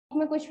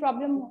में कुछ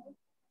प्रॉब्लम हो?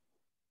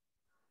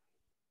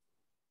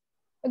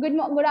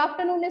 Good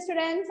afternoon,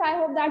 students. I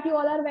hope that you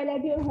all are well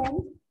at your home.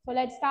 So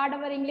let's start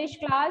our English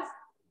class.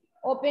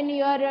 Open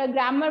your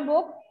grammar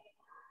book.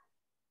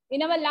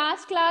 In our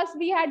last class,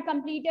 we had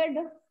completed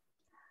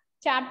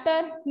chapter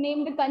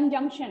named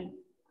conjunction,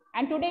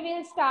 and today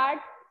we'll start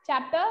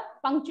chapter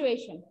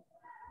punctuation.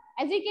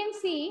 As you can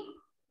see,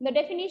 the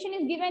definition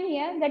is given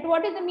here that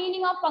what is the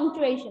meaning of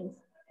punctuations?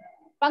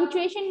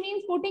 Punctuation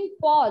means putting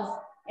pause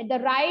at the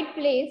right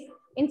place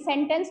in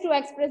sentence to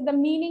express the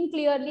meaning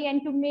clearly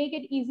and to make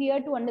it easier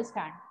to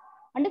understand.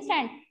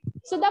 Understand?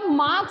 So the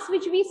marks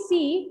which we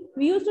see,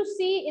 we used to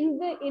see in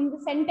the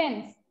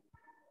sentence,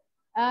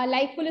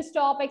 like full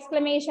stop,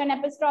 exclamation,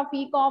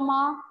 apostrophe,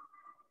 comma,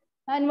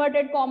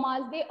 inverted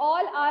commas, they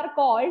all are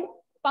called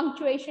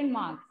punctuation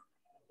marks.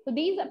 So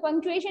these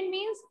punctuation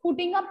means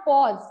putting a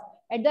pause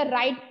at the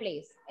right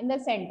place in the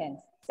sentence.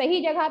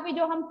 सही जगह पे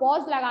जो हम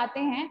pause लगाते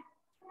हैं,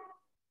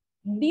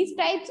 these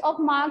types of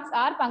marks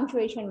are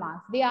punctuation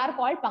marks. They are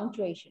called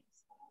punctuations.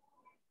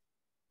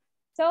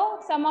 So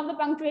some of the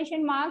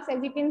punctuation marks,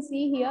 as you can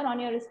see here on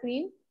your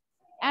screen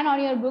and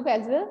on your book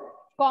as well.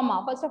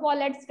 Comma. First of all,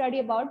 let's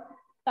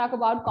talk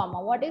about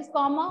comma. What is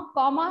comma?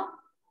 Comma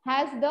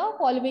has the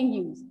following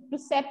use: to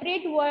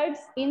separate words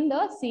in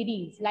the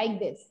series like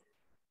this.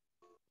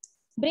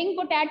 Bring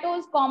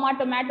potatoes, comma,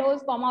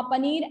 tomatoes, comma,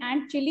 paneer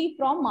and chili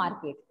from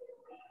market.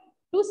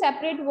 To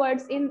separate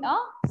words in a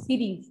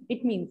series,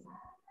 it means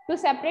to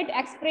separate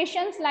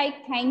expressions like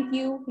thank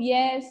you,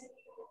 yes,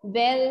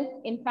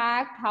 well, in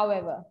fact,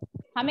 however.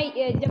 हमें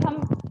जब हम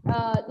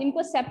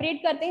इनको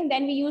separate करते हैं,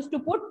 then we used to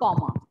put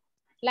comma.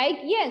 Like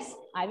yes,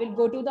 I will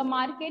go to the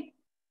market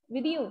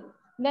with you.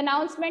 The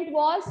announcement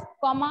was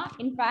comma,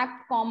 in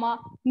fact, comma,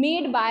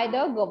 made by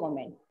the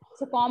government.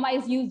 So comma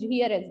is used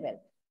here as well.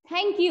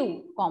 Thank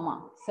you,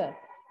 comma, sir.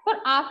 For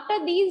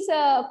after these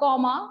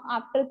comma,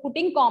 after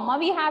putting comma,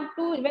 we have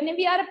to, when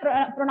we are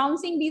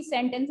pronouncing these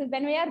sentences,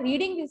 when we are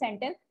reading the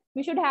sentence,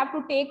 we should have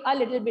to take a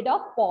little bit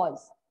of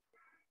pause.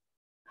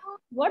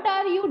 What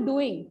are you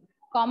doing?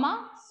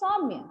 Comma,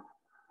 Soumya.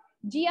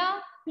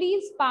 Jia,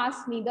 please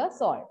pass me the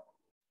salt.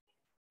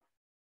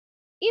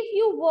 If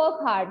you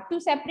work hard, to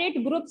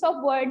separate groups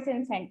of words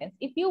in sentence.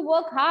 If you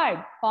work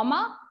hard,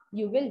 comma,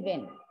 you will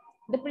win.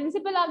 The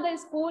principal of the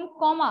school,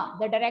 comma,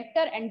 the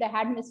director and the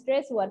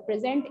headmistress were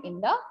present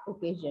in the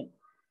occasion.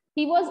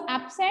 He was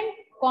absent,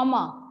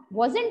 comma,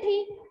 wasn't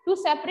he? To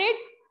separate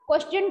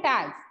question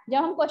tags.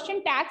 जब हम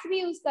question tags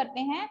भी use करते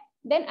हैं,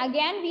 then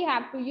again we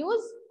have to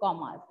use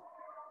commas.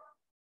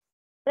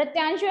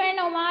 Pratyanshu and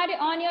Omar,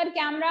 on your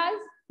cameras.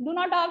 Do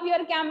not off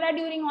your camera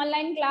during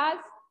online class.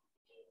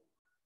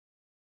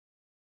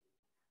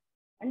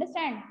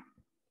 Understand?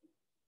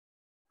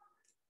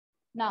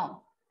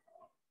 Now,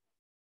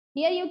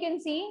 here you can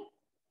see.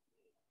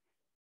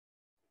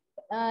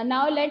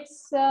 Now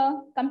let's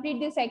complete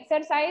this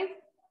exercise.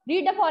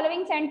 Read the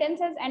following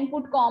sentences and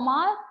put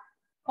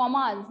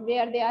commas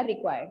where they are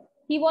required.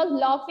 He was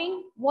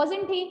laughing,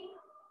 wasn't he?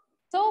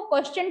 So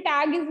question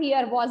tag is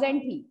here,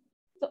 wasn't he?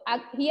 So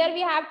here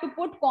we have to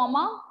put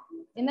comma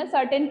in a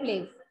certain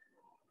place.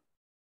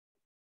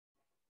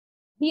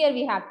 Here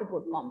we have to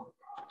put comma.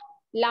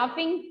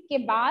 Laughing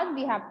के बाद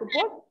we have to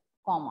put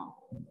comma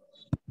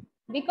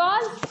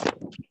because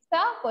it's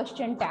a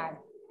question tag.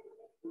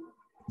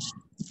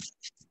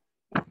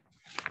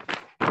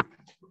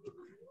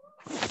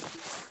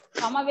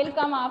 Comma will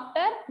come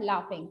after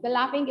laughing. So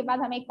laughing के बाद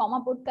हमें एक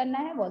comma put करना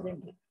है,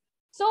 wasn't he?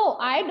 So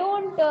I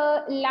don't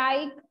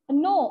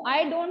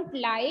I don't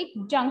like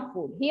junk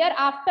food. Here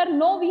after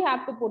no we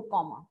have to put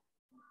comma.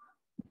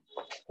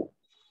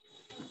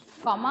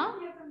 Comma.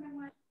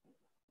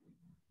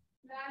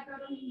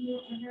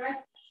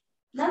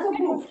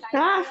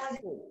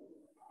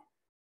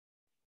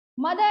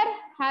 Mother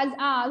has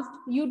asked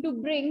you to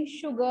bring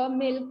sugar,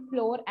 milk,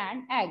 flour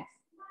and eggs.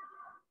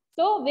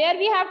 So where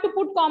we have to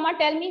put comma,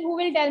 tell me, who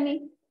will tell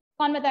me?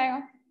 कौन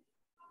बताएगा?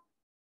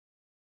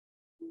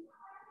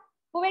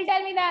 Who will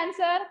tell me the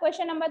answer?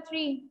 Question number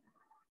 3.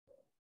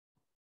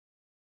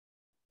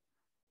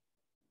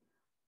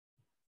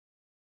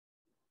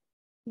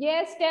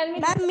 Yes, tell me.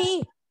 Ma'am,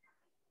 me.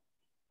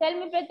 Tell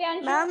me,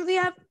 Pratyanshu. Ma'am,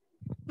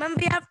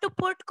 we have to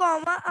put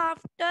comma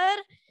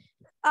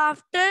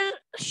after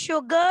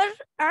sugar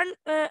and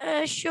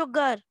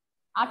sugar.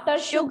 After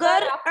sugar,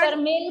 after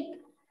milk.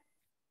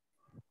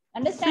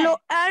 Understand?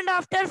 And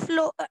after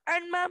flow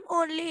and ma'am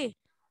only.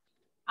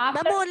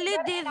 After ma'am only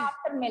this.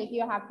 After milk,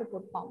 you have to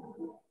put comma.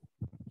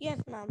 Yes,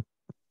 ma'am.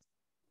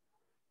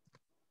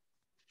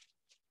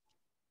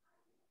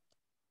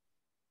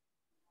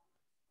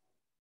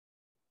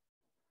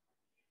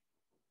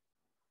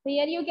 So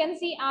here you can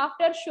see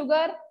after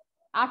sugar,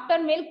 after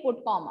milk,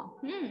 put comma.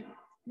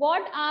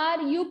 What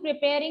are you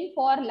preparing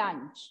for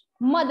lunch?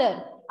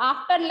 Mother.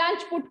 After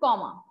lunch, put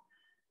comma.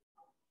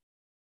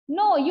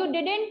 No, you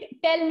didn't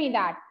tell me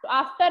that.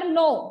 After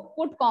no,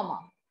 put comma.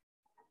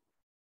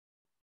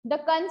 The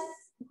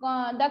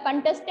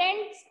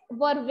contestants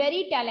were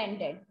very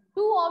talented.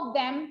 2 of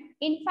them,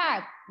 in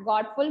fact,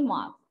 got full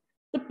marks.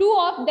 So two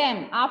of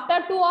them,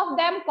 after two of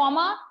them,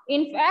 comma,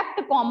 in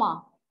fact,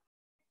 comma.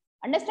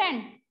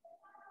 Understand?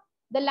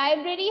 The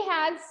library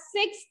has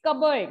 6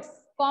 cupboards,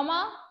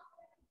 comma,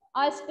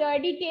 a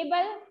study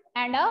table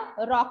and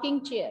a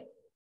rocking chair.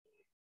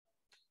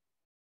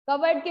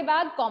 Cupboard के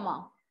बाद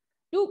comma,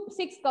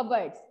 6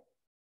 cupboards.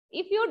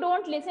 If you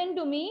don't listen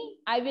to me,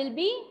 I will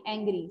be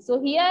angry.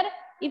 So here,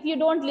 if you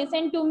don't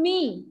listen to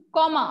me,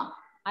 comma,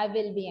 I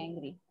will be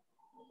angry.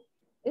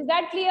 Is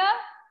that clear?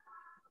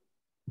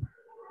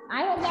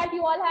 I hope that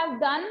you all have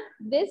done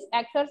this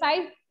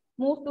exercise.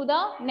 Move to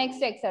the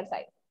next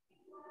exercise.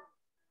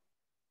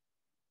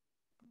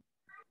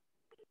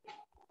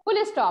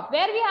 Full stop.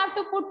 Where we have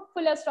to put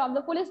full stop?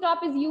 The full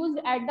stop is used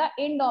at the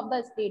end of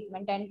the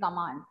statement and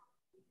command.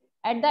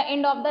 At the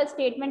end of the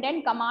statement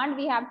and command,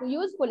 we have to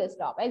use full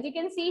stop. As you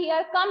can see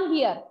here, come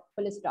here,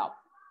 full stop.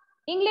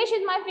 English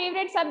is my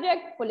favorite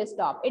subject, full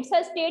stop. It's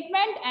a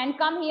statement and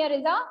come here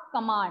is a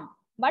command.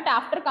 But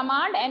after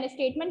command and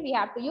statement, we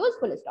have to use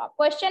full stop.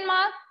 Question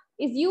mark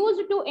is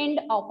used to end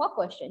of a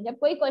question. जब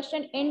कोई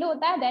question end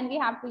होता है, then we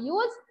have to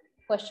use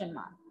question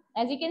mark.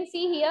 As you can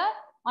see here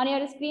on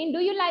your screen, do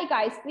you like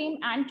ice cream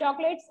and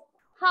chocolates?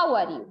 How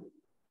are you?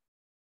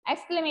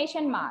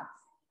 Exclamation marks.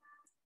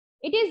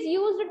 It is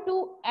used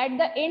to at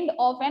the end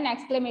of an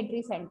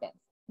exclamatory sentence.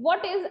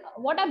 What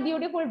a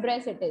beautiful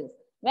dress it is.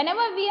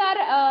 Whenever we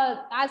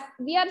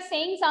are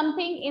saying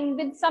something in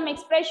with some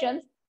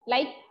expressions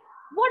like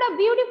what a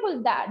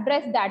beautiful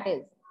dress that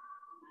is,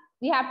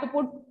 we have to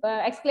put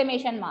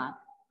exclamation mark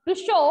to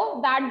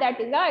show that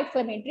that is an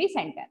exclamatory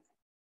sentence.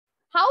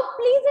 How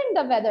pleasant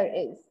the weather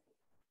is.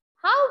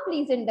 How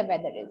pleasant the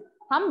weather is.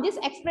 हम जिस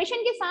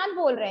expression के साथ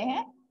बोल रहे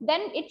हैं,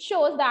 then it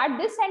shows that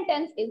this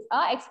sentence is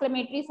a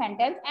exclamatory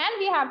sentence and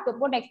we have to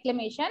put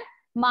exclamation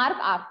mark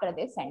after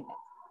this sentence.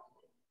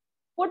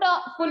 Put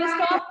a full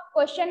stop,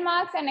 question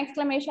marks and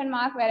exclamation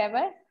mark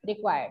wherever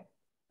required.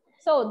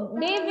 So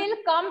they will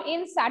come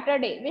in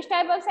Saturday. Which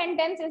type of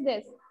sentence is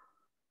this?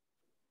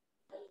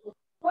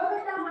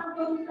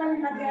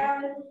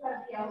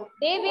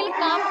 They will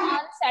come on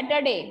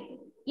Saturday.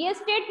 ये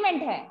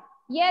statement है.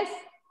 Yes,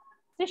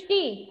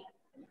 Srishti.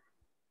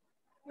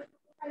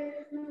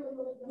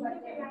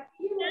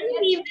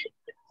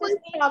 Full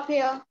stop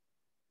here.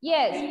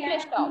 Yes, full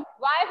stop.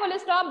 Why full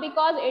stop?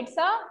 Because it's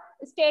a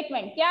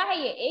statement. क्या है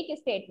ये? एक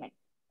statement.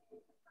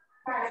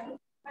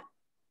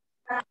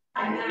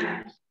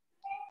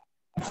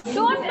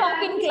 Don't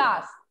talk in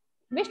class.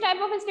 Which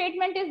type of a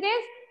statement is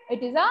this?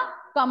 It is a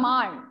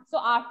command. So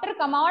after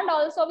command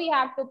also we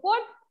have to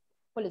put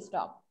full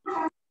stop.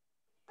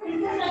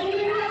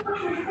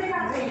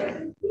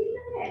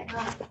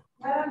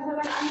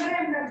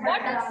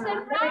 What a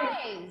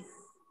surprise!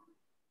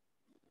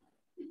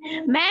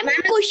 Ma'am,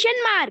 question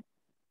mark.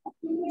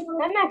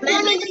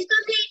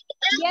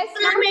 Yes,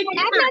 Exclamatory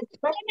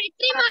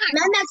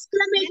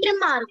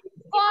mark.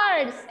 of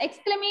course,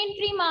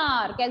 exclamatory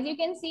mark. As you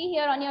can see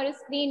here on your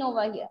screen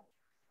over here.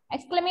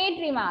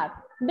 Exclamatory mark.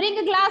 Bring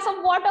a glass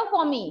of water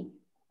for me.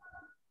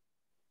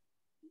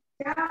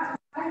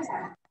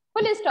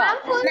 Full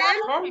stop.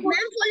 Ma'am, full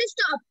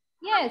stop.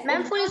 Yes.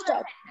 Ma'am, full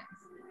stop.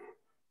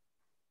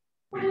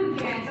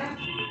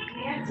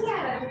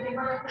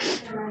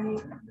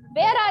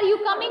 Where are you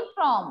coming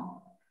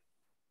from?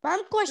 Ma'am,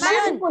 question.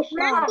 Ma'am,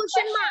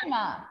 question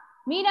mark.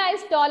 Meena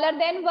is taller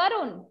than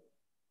Varun.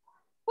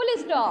 Full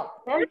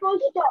stop. Ma'am, full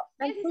stop.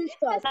 Ma'am, full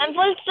stop. Ma'am,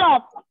 full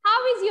stop. How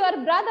is your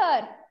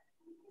brother?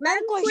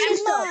 Ma'am,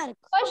 question mark.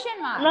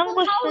 Question mark. Ma'am,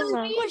 How question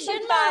sweet mark. the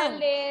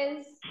child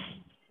is.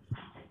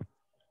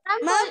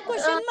 Ma'am,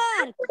 question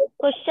mark.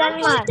 Question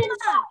mark.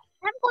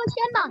 Ma'am,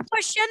 question mark.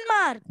 Question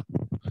mark.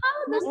 How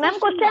the Ma'am,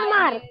 sweet question child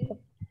mark. is.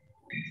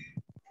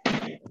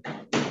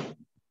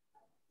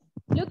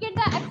 Look at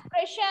the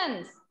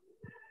expressions.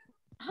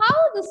 How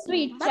the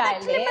sweet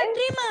child is.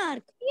 Exclamatory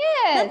mark.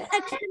 Yes.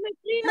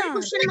 Exclamatory mark.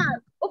 Question mark.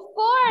 Of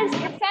course,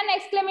 it's an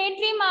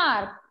exclamatory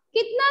mark.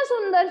 कितना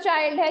सुंदर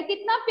child है,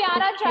 कितना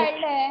प्यारा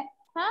child है.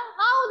 हाँ?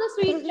 How the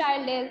sweet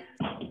child is.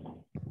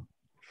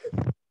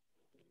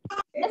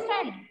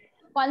 Understand?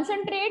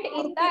 Concentrate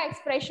in the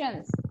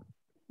expressions.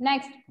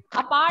 Next,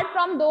 apart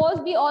from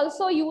those, we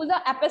also use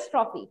a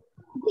apostrophe.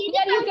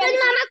 Here you can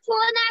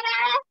phone आ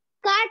रहा है.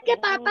 काट के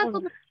पापा को.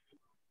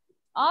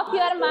 off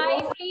your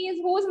mic,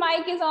 please. Whose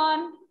mic is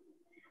on?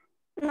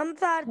 Ma'am,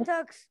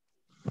 Sarthak's.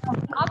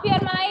 Off your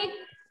mic.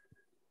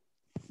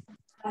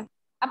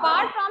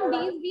 Apart from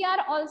these,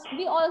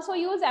 we also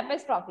use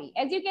apostrophe.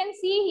 As you can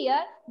see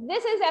here,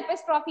 this is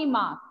apostrophe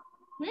mark.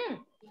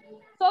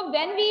 So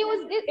when we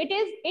use this,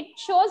 it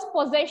shows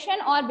possession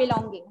or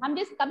belonging. हम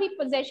जिस कभी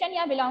possession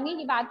या belonging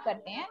की बात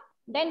करते हैं,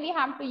 then we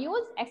have to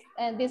use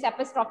this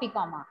apostrophe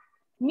comma.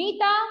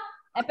 Meeta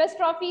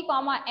apostrophe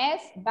comma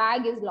s,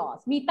 bag is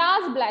lost.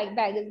 Meeta's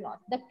bag is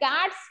lost. The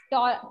cat's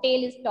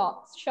tail is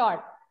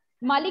short.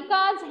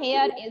 Malika's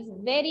hair is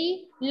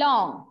very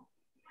long.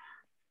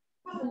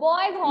 The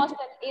boys' hostel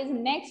is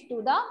next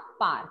to the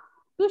park.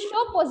 To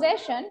show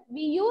possession,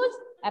 we use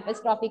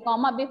apostrophe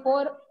comma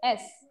before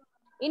s.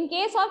 In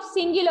case of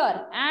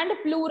singular and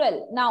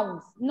plural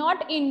nouns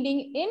not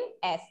ending in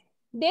s,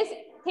 This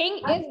thing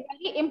is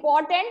very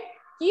important.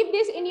 Keep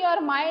this in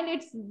your mind.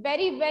 It's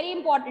very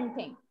important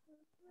thing.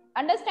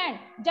 Understand?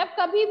 जब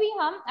कभी भी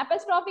हम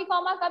apostrophe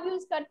comma कब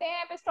use करते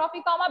हैं?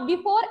 Apostrophe comma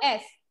before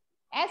s.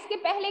 S के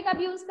पहले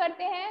कब use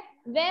करते हैं?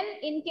 When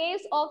in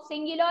case of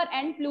singular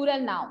and plural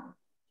noun,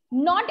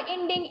 not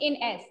ending in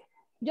s.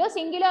 जो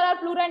singular और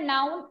plural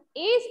noun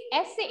इस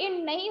s से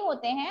end नहीं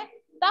होते हैं,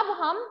 तब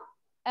हम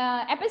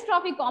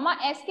apostrophe comma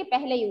s के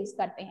पहले use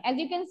करते हैं. As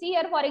you can see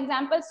here, for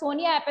example,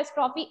 Sonia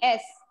apostrophe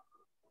s.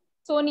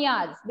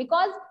 Sonia's,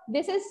 because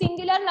this is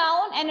singular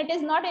noun and it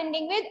is not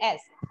ending with s.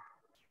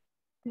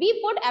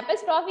 We put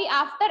apostrophe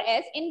after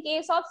s in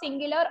case of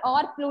singular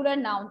or plural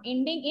noun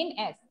ending in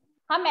s.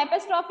 हम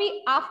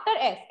apostrophe after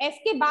s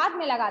के बाद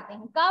में लगाते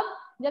हैं. कब?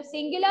 जब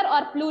singular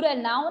और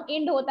plural noun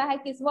end होता है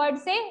किस word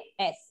से?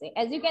 s से.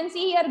 As you can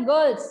see here,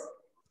 girls.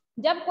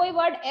 जब कोई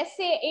word s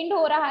से end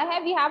हो रहा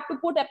है, we have to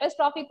put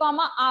apostrophe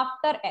comma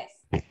after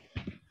s.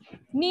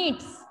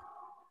 Needs.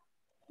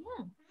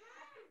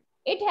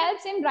 It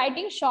helps in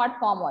writing short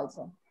form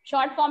also.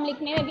 Short form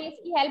लिखने में भी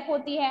इसकी help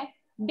होती है.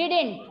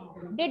 Didn't,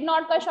 did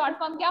not का short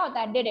form क्या होता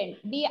है?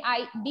 Didn't.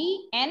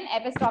 D-I-D-N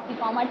apostrophe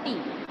comma T.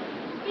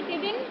 He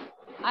didn't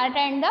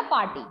attend the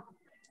party.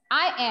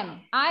 I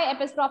am. I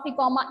apostrophe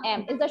comma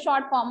am is the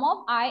short form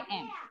of I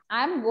am.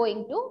 I am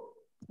going to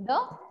the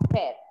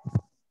fair.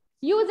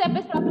 Use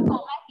apostrophe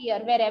comma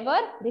here wherever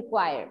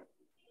required.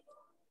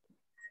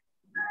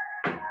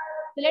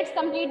 So let's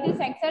complete this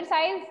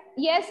exercise.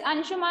 Yes,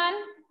 Anshuman.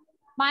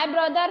 My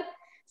brother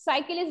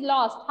cycle is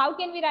lost. How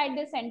can we write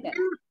this sentence?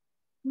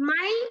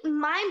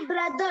 My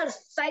brother's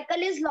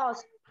cycle is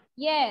lost.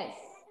 Yes.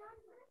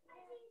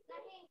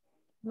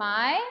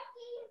 My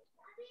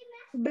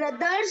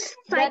Brother's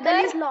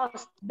cycle is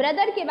lost.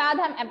 Brother के बाद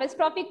हम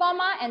apostrophe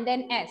comma and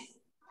then s.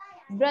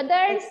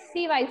 Brother's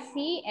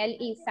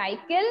C-Y-C-L-E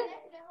cycle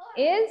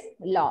is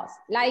lost.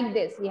 Like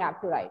this we have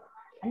to write.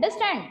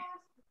 Understand?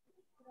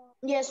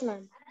 Yes,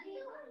 ma'am.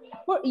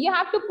 You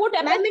have to put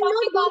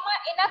apostrophe comma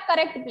in a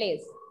correct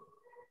place.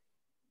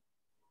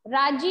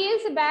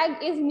 Rajiv's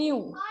bag is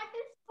new.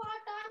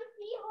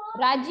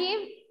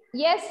 Rajiv,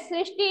 yes,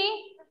 Srishti.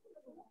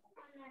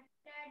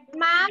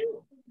 Ma'am,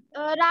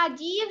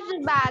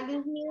 Rajiv's bag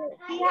is new.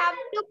 We have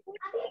to put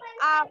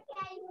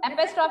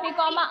Apostrophe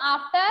comma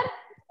after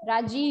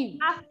Rajiv.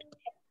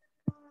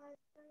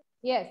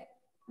 Yes.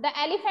 The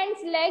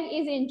elephant's leg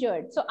is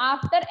injured. So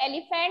after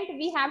elephant,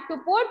 we have to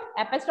put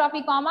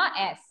apostrophe comma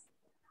s.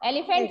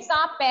 Elephant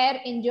का पैर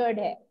injured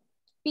है.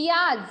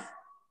 Pia's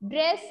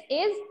dress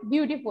is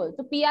beautiful.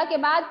 तो Pia के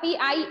बाद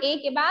P-I-A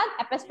के बाद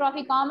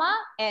apostrophe comma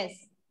s.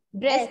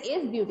 Dress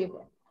is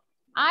beautiful.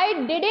 I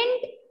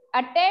didn't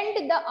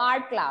attend the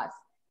art class.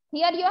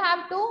 Here you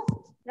have to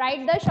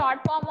write the short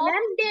form of.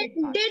 Ma'am, did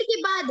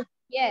के बाद.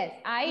 Yes,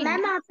 I.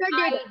 Ma'am, after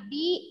did.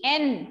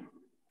 I-D-N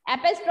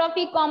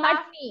apostrophe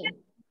comma T.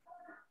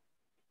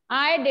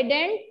 I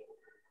didn't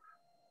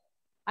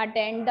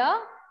attend the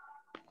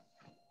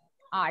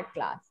art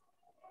class.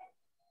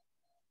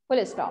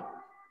 Full stop.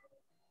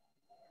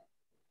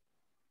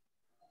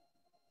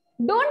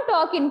 Don't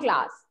talk in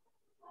class.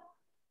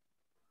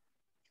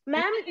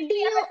 Ma'am,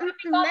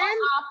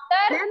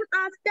 after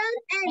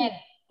N.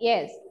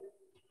 Yes.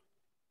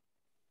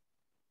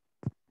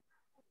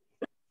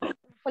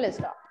 Full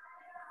stop.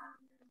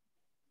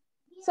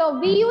 So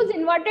we use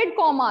inverted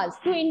commas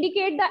to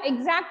indicate the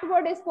exact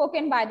word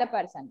spoken by the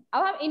person.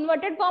 अब हम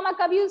inverted comma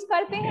कब use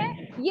करते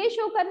हैं? ये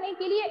show करने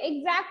के लिए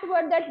exact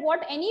word that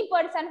what any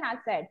person has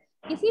said.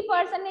 किसी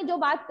person ने जो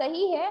बात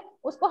कही है,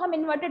 उसको हम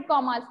inverted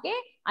commas के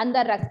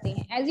अंदर रखते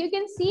हैं. As you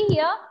can see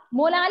here,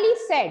 Monali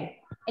said,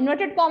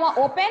 inverted comma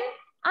open,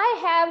 I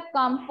have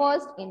come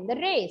first in the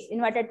race.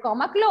 Inverted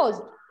comma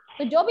closed.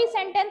 तो जो भी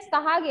sentence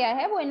कहा गया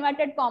है, वो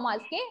inverted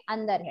commas के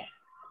अंदर है.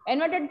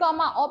 Inverted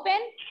comma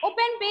open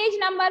page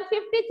number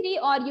 53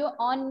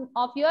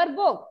 of your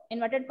book.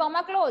 Inverted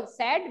comma close,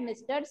 said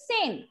Mr.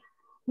 Sen.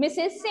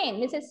 Mrs.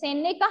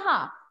 Sen ने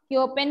कहा कि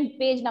open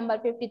page number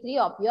 53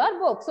 of your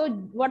book. So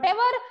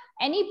whatever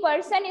any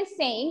person is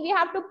saying, we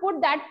have to put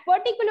that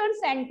particular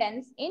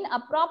sentence in a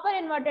proper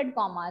inverted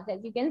commas,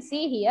 as you can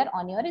see here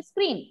on your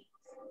screen.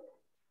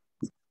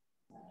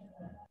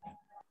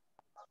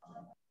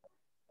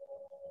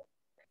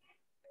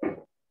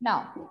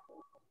 Now,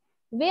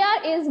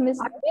 where is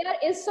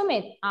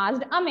Sumit?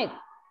 Asked Amit.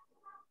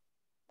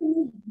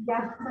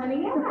 Yes,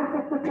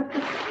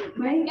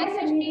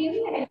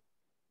 Ashti.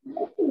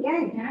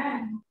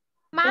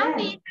 Ma'am,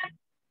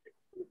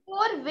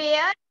 before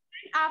where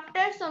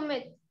after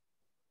Sumit.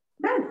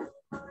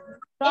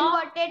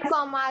 Inverted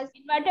commas.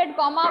 Inverted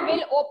comma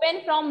will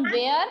open from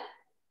where?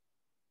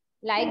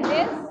 Like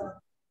this.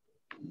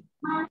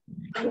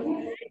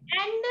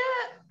 And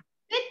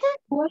with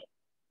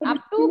up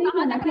to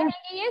कहाँ तक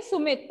रहेंगे ये?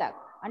 सुमित तक.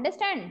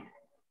 Understand?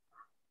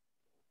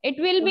 It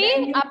will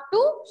be up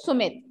to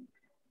Sumit.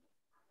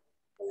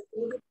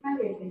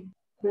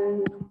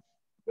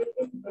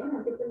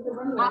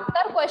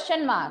 After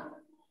question mark.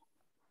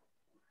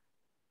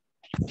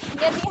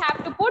 Here we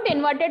have to put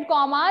inverted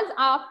commas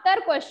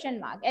after question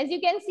mark. As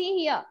you can see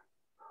here.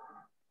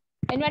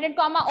 Inverted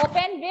comma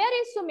open.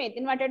 Where is Sumit?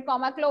 Inverted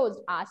comma closed.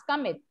 Ask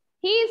Amit.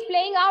 He is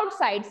playing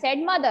outside, said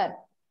mother.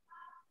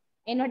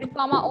 Inverted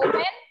comma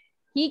open.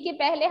 He के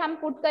पहले हम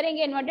put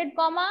करेंगे inverted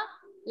comma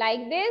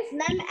like this.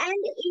 Ma'am,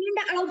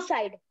 and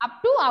outside.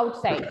 Up to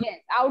outside. Yes,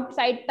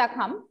 outside तक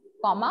हम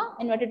comma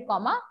inverted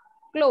comma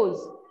close.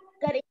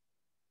 Correct.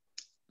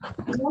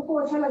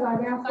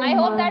 I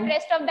hope that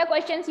rest of the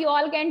questions you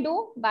all can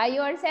do by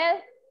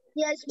yourself.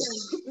 Yes,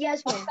 ma'am.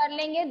 Yes, ma'am. कर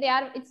लेंगे. They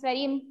are. It's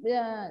very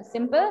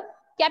simple.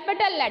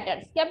 Capital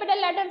letters.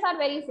 Capital letters are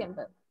very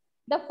simple.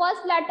 The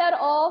first letter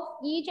of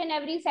each and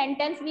every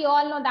sentence, we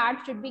all know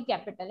that should be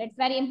capital. It's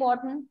very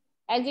important.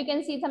 As you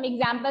can see, some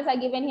examples are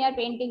given here.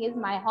 Painting is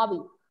my hobby.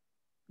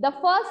 The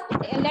first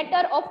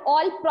letter of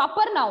all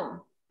proper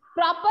noun.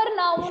 Proper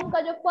noun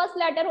का जो first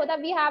letter होता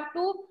है, we have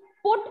to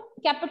put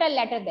capital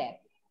letter there.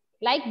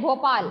 Like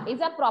Bhopal is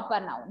a proper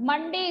noun.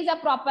 Monday is a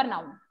proper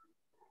noun.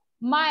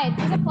 My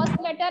is a first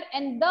letter,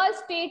 and the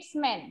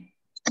Statesman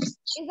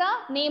is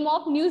a name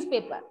of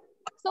newspaper.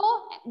 So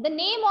the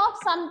name of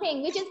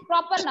something which is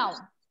proper noun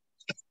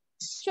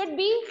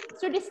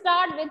should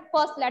start with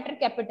first letter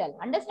capital.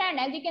 Understand?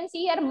 As you can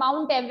see here,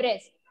 Mount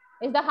Everest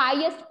is the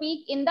highest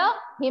peak in the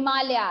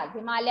Himalayas.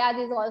 Himalayas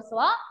is also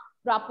a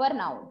proper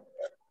noun.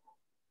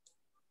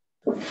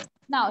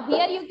 Now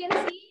here you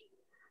can see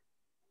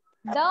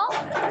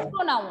the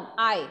pronoun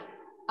I.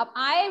 अब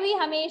I भी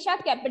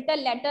हमेशा capital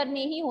letter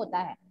में ही होता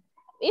है.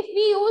 If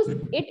we use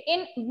it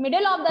in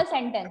middle of the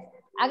sentence,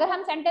 अगर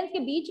हम sentence के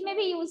बीच में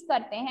भी use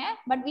करते हैं,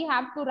 but we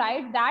have to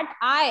write that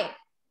I,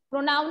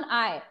 pronoun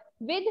I,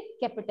 with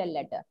capital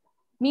letter.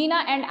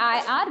 Meena and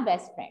I are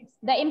best friends.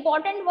 The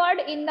important word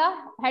in the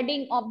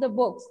heading of the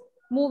books,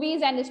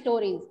 movies and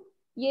stories.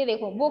 ये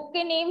देखो, book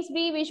के names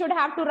भी we should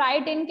have to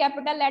write in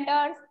capital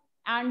letters,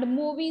 and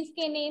movies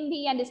के name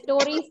भी and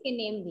stories के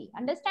name भी.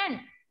 Understand?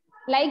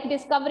 Like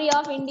Discovery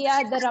of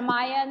India, the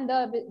Ramayana,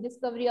 the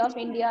Discovery of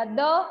India,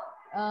 the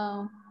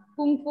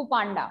Kung Fu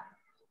Panda.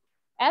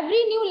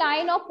 Every new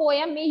line of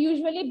poem may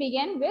usually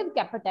begin with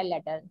capital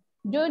letter.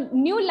 जो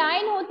new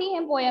line होती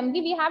है poem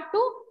की, we have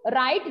to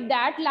write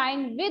that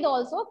line with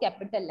also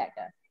capital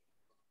letter.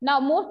 Now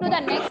move to the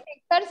next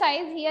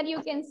exercise. Here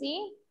you can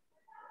see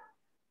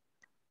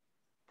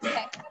the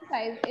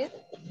exercise is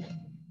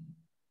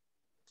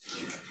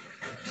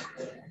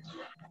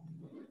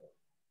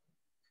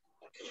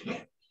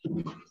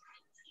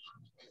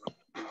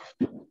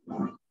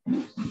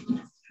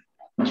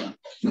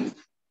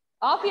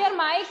off your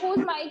mic. Whose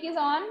mic is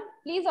on?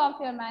 Please off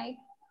your mic.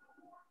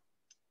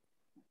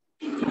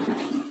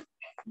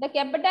 The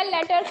capital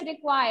letters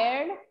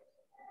required.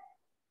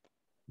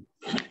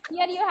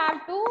 Here you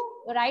have to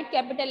write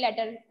capital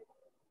letter.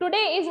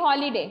 Today is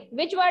holiday.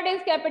 Which word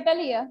is capital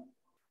here?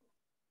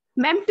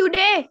 Ma'am,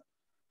 today.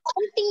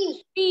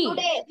 T. T.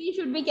 Today. T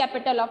should be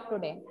capital of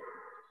today.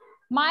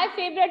 My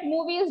favorite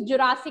movie is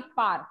Jurassic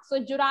Park. So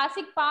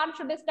Jurassic Park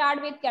should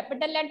start with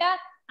capital letter,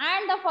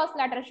 and the first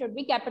letter should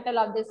be capital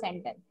of this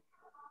sentence.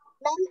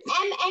 Ma'am,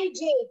 M and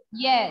J.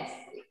 Yes.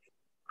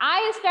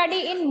 I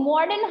study in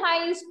modern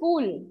high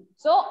school.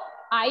 So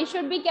I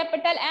should be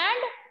capital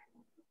and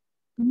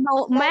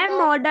No, ma'am,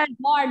 modern.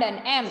 modern.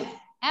 M.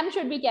 M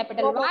should be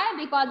capital. Why?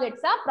 Because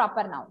it's a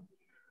proper noun.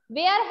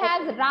 Where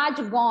has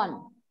Raj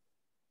gone?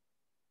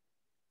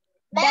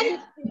 Then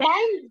W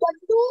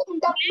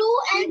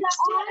and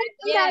R.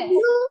 Yes.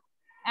 W.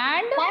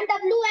 And Ma'am,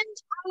 W and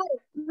R.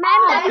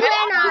 Ma'am, W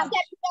and R.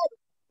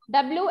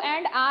 W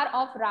and R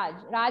of Raj.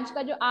 Raj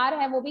का जो R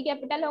है वो भी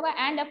capital होगा,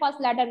 and the first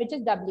letter which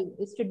is W.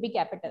 It should be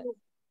capital.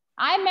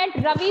 I met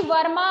Ravi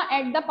Verma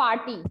at the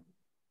party.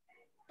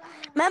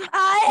 Ma'am,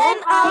 I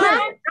and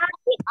R.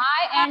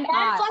 I and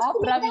R of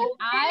Ravi.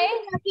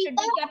 I should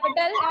be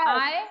capital.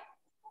 I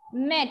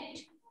met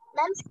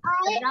Ma'am,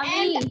 I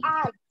Ravi and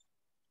R.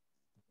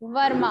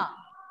 Verma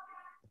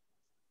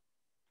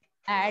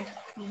at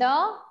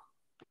the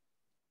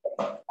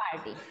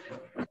party.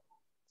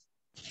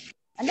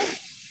 Understand?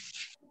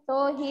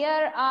 So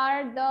here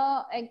are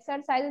the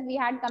exercises we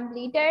had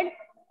completed.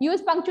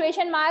 Use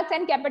punctuation marks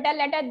and capital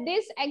letter.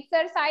 This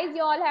exercise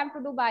you all have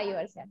to do by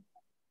yourself.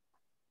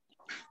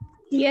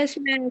 Yes,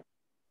 ma'am.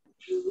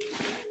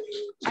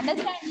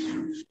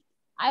 Understand?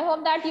 I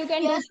hope that you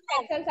can do this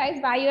exercise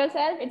by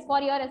yourself. It's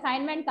for your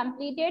assignment.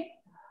 Complete it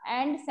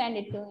and send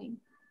it to me.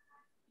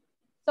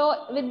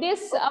 So with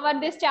this,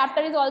 this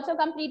chapter is also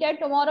completed.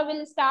 Tomorrow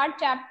we'll start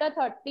chapter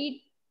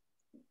 30.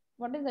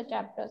 What is the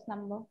chapter's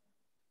number?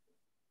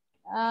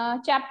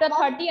 Chapter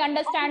 30,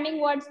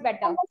 understanding words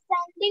better.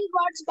 Understanding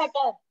words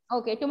better.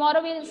 Okay,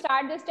 tomorrow we'll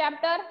start this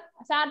chapter.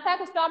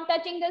 Sarthak, stop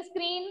touching the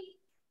screen.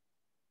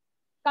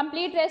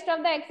 Complete rest of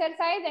the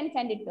exercise and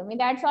send it to me.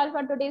 That's all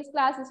for today's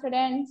class,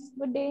 students.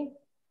 Good day.